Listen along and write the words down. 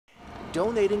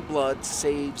Donating blood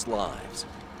saves lives.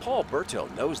 Paul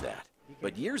Berteau knows that.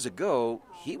 But years ago,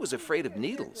 he was afraid of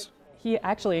needles. He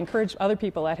actually encouraged other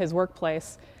people at his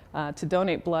workplace to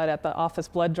donate blood at the office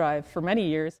blood drive for many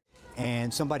years.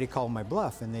 And somebody called my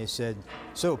bluff and they said,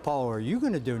 "So Paul, are you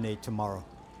going to donate tomorrow?"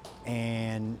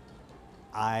 And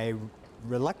I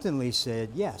reluctantly said,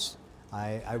 "Yes,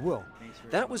 I will."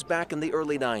 That was back in the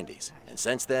early 90s, and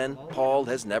since then, Paul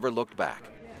has never looked back.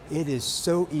 It is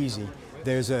so easy.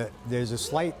 There's a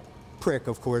slight prick,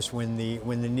 of course, when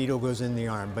the needle goes in the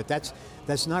arm, but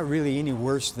that's not really any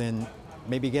worse than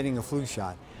maybe getting a flu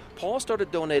shot. Paul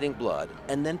started donating blood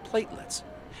and then platelets.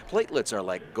 Platelets are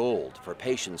like gold for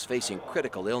patients facing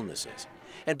critical illnesses.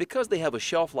 And because they have a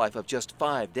shelf life of just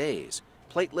 5 days,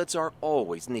 platelets are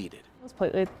always needed.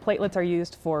 Platelets are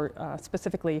used for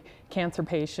specifically cancer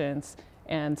patients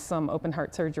and some open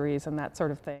heart surgeries and that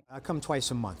sort of thing. I come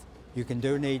twice a month. You can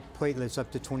donate platelets up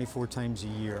to 24 times a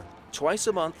year. Twice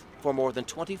a month for more than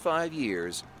 25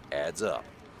 years adds up.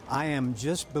 I am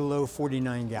just below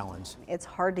 49 gallons. It's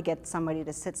hard to get somebody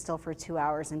to sit still for 2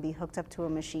 hours and be hooked up to a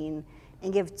machine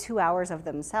and give 2 hours of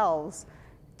themselves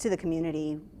to the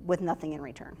community with nothing in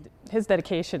return. His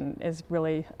dedication is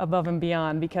really above and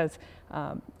beyond because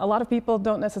a lot of people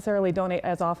don't necessarily donate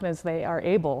as often as they are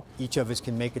able. Each of us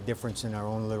can make a difference in our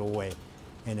own little way,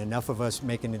 and enough of us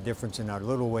making a difference in our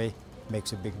little way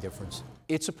makes a big difference.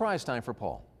 It's surprise time for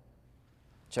Paul.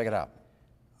 Check it out.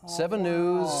 7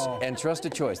 News and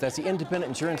Trusted Choice. That's the independent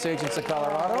insurance agents of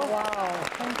Colorado.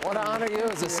 Wow. Want to honor you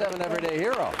as a 7 Everyday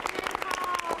Hero.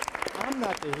 I'm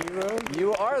not the hero.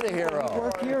 You are the hero. We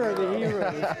work here are the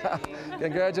heroes.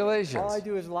 Congratulations. All I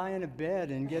do is lie in a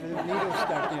bed and get a needle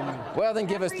stuck in me. Well, then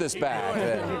give us this back.